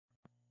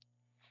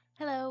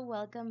Hello,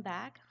 welcome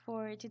back.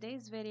 For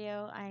today's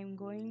video, I'm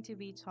going to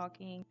be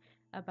talking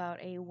about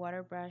a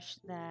water brush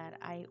that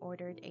I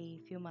ordered a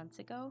few months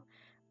ago.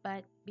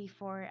 But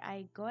before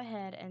I go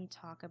ahead and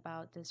talk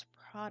about this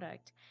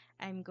product,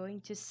 I'm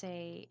going to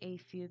say a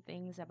few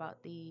things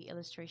about the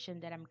illustration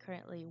that I'm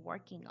currently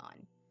working on.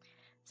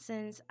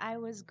 Since I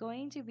was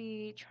going to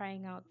be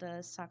trying out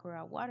the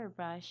Sakura water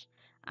brush,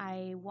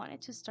 I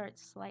wanted to start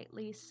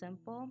slightly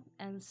simple,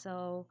 and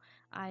so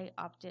I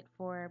opted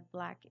for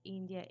black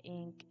India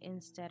ink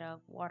instead of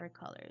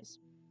watercolors.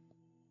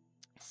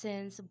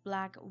 Since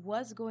black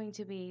was going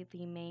to be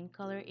the main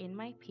color in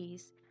my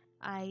piece,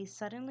 I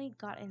suddenly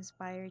got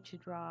inspired to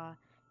draw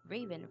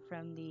Raven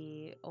from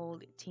the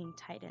old Teen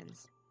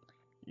Titans.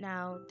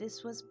 Now,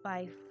 this was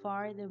by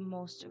far the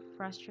most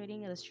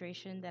frustrating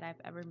illustration that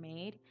I've ever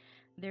made.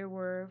 There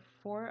were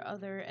four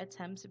other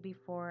attempts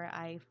before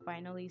I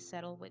finally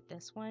settled with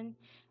this one,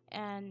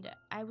 and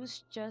I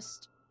was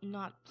just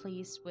not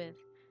pleased with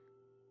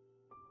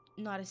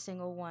not a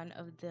single one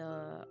of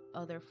the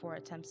other four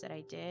attempts that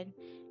I did,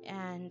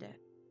 and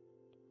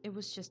it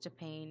was just a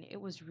pain.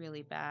 It was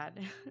really bad.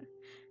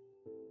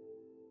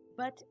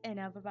 But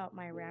enough about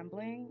my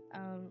rambling.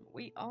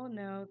 We all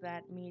know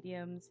that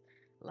mediums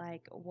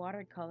like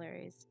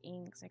watercolors,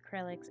 inks,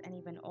 acrylics, and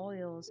even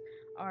oils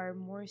are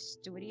more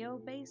studio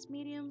based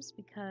mediums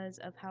because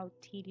of how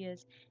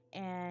tedious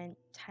and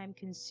time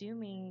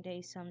consuming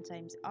they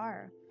sometimes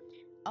are.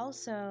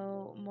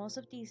 Also, most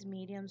of these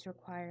mediums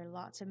require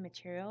lots of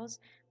materials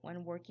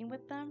when working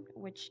with them,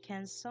 which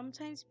can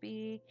sometimes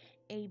be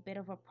a bit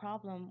of a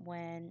problem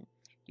when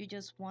you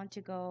just want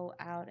to go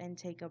out and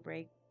take a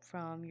break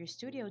from your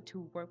studio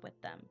to work with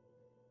them.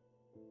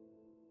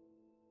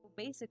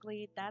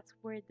 Basically, that's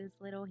where this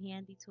little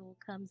handy tool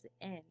comes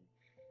in.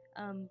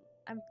 I'm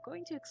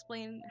going to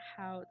explain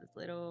how this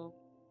little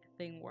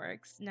thing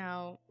works.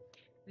 Now,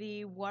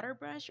 the water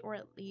brush, or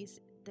at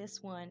least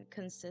this one,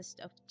 consists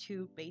of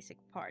two basic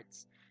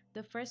parts.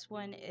 The first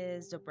one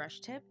is the brush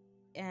tip,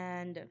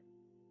 and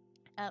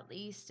at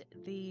least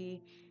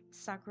the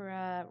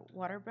Sakura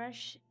water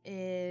brush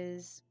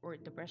is, or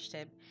the brush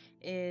tip,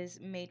 is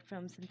made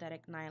from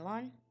synthetic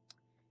nylon,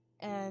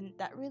 and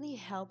that really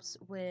helps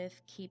with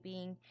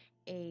keeping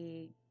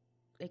a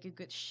a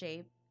good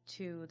shape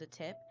to the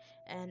tip,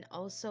 and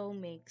also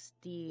makes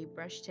the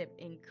brush tip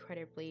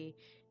incredibly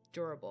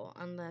durable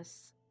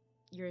unless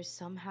you're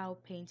somehow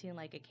painting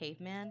like a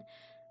caveman,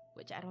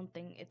 which I don't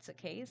think it's a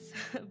case.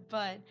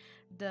 But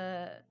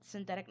the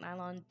synthetic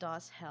nylon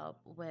does help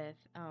with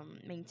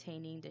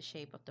maintaining the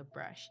shape of the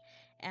brush.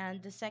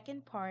 And the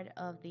second part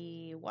of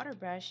the water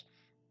brush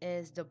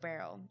is the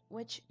barrel,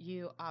 which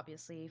you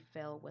obviously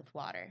fill with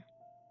water.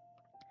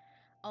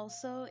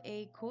 Also,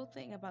 a cool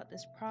thing about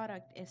this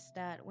product is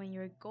that when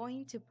you're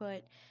going to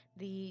put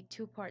the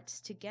two parts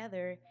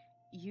together,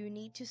 you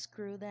need to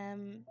screw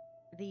them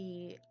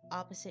the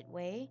opposite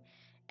way.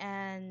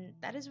 And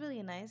that is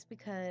really nice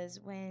because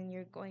when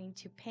you're going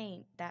to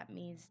paint, that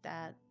means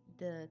that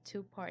the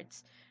two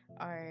parts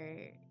are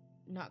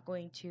not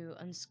going to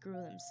unscrew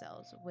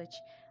themselves, which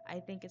I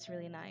think it's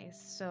really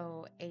nice.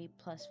 So, A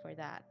plus for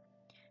that.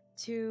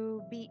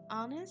 To be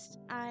honest,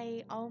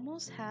 I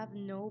almost have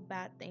no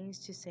bad things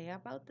to say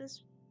about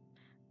this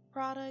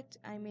product.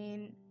 I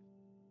mean,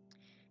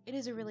 it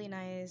is a really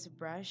nice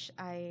brush.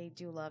 I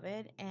do love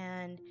it.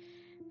 And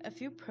a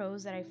few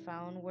pros that I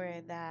found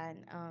were that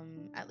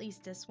at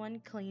least this one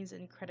cleans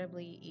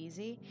incredibly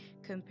easy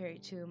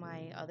compared to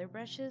my other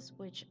brushes,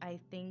 which I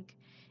think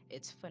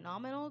it's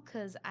phenomenal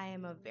because I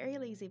am a very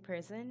lazy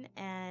person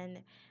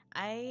and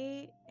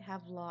I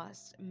have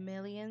lost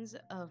millions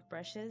of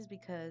brushes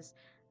because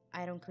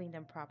I don't clean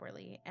them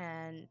properly.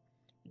 And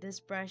this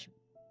brush,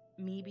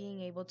 me being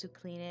able to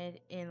clean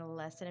it in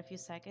less than a few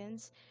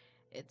seconds,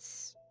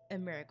 it's a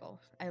miracle.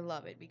 I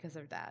love it because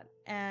of that.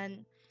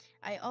 And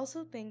I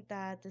also think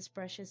that this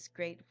brush is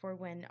great for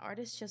when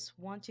artists just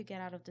want to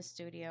get out of the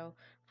studio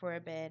for a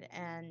bit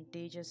and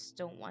they just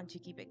don't want to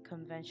keep it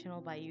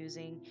conventional by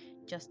using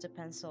just a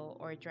pencil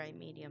or a dry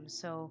medium.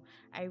 So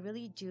I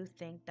really do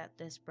think that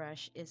this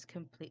brush is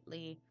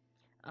completely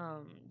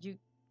you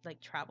like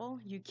travel,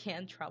 you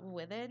can travel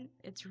with it.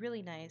 It's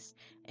really nice,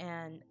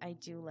 and I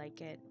do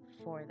like it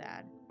for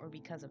that, or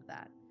because of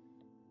that.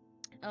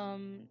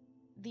 um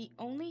the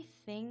only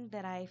thing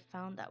that I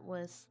found that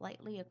was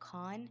slightly a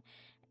con,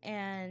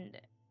 and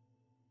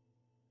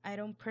I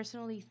don't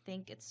personally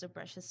think it's the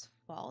brush's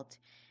fault,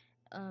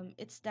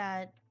 it's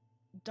that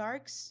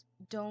darks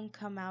don't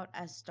come out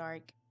as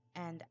dark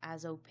and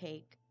as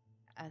opaque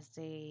as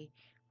they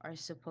are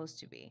supposed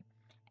to be.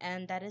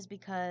 And that is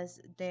because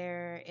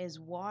there is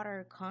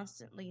water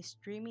constantly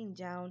streaming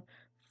down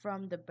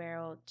from the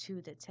barrel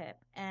to the tip.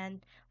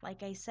 And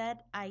like I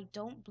said, I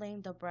don't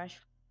blame the brush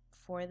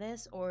for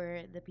this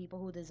or the people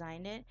who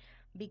designed it,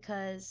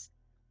 because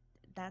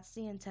that's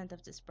the intent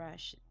of this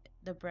brush.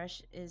 The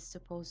brush is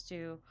supposed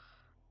to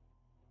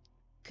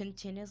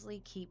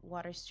continuously keep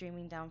water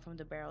streaming down from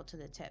the barrel to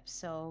the tip.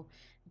 So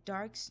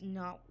darks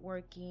not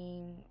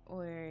working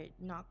or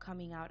not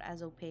coming out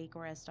as opaque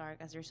or as dark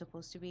as they're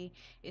supposed to be,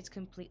 it's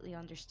completely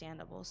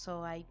understandable. So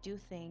I do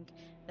think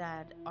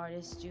that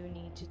artists do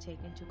need to take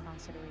into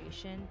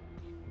consideration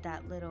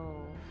that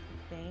little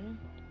thing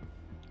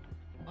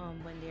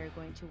when they are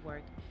going to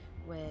work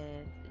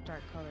with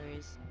dark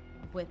colors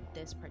with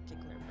this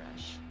particular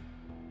brush.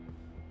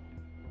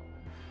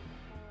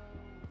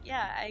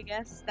 Yeah, I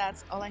guess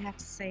that's all I have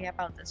to say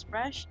about this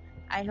brush.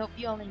 I hope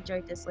you all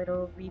enjoyed this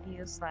little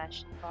review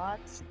slash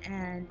thoughts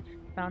and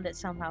found it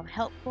somehow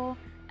helpful.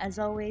 As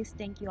always,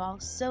 thank you all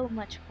so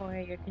much for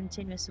your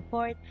continuous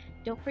support.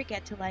 Don't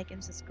forget to like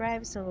and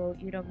subscribe so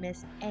you don't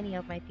miss any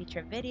of my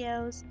future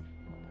videos.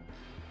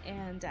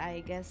 And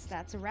I guess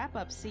that's a wrap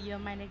up. See you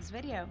in my next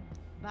video.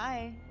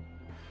 Bye.